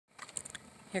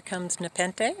Here comes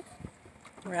Nepenthe.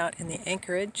 We're out in the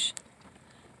anchorage.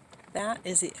 That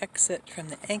is the exit from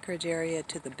the anchorage area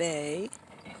to the bay.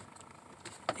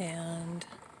 And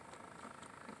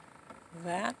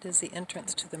that is the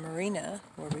entrance to the marina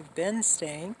where we've been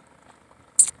staying.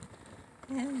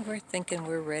 And we're thinking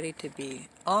we're ready to be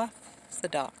off the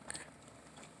dock.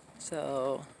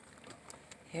 So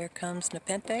here comes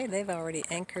Nepenthe. They've already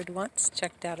anchored once,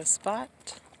 checked out a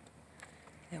spot.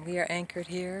 And we are anchored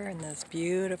here in this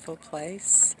beautiful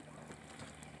place.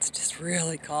 It's just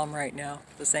really calm right now.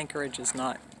 This anchorage is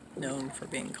not known for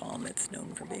being calm. It's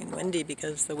known for being windy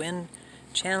because the wind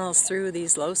channels through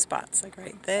these low spots, like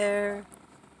right there,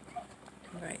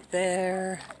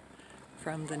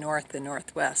 from the north and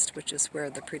northwest, which is where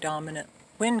the predominant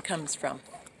wind comes from.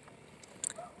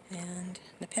 And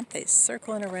Nepenthe's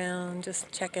circling around,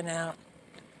 just checking out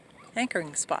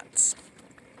anchoring spots.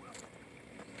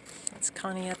 It's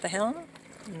Connie at the helm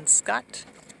and Scott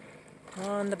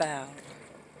on the bow.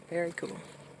 Very cool.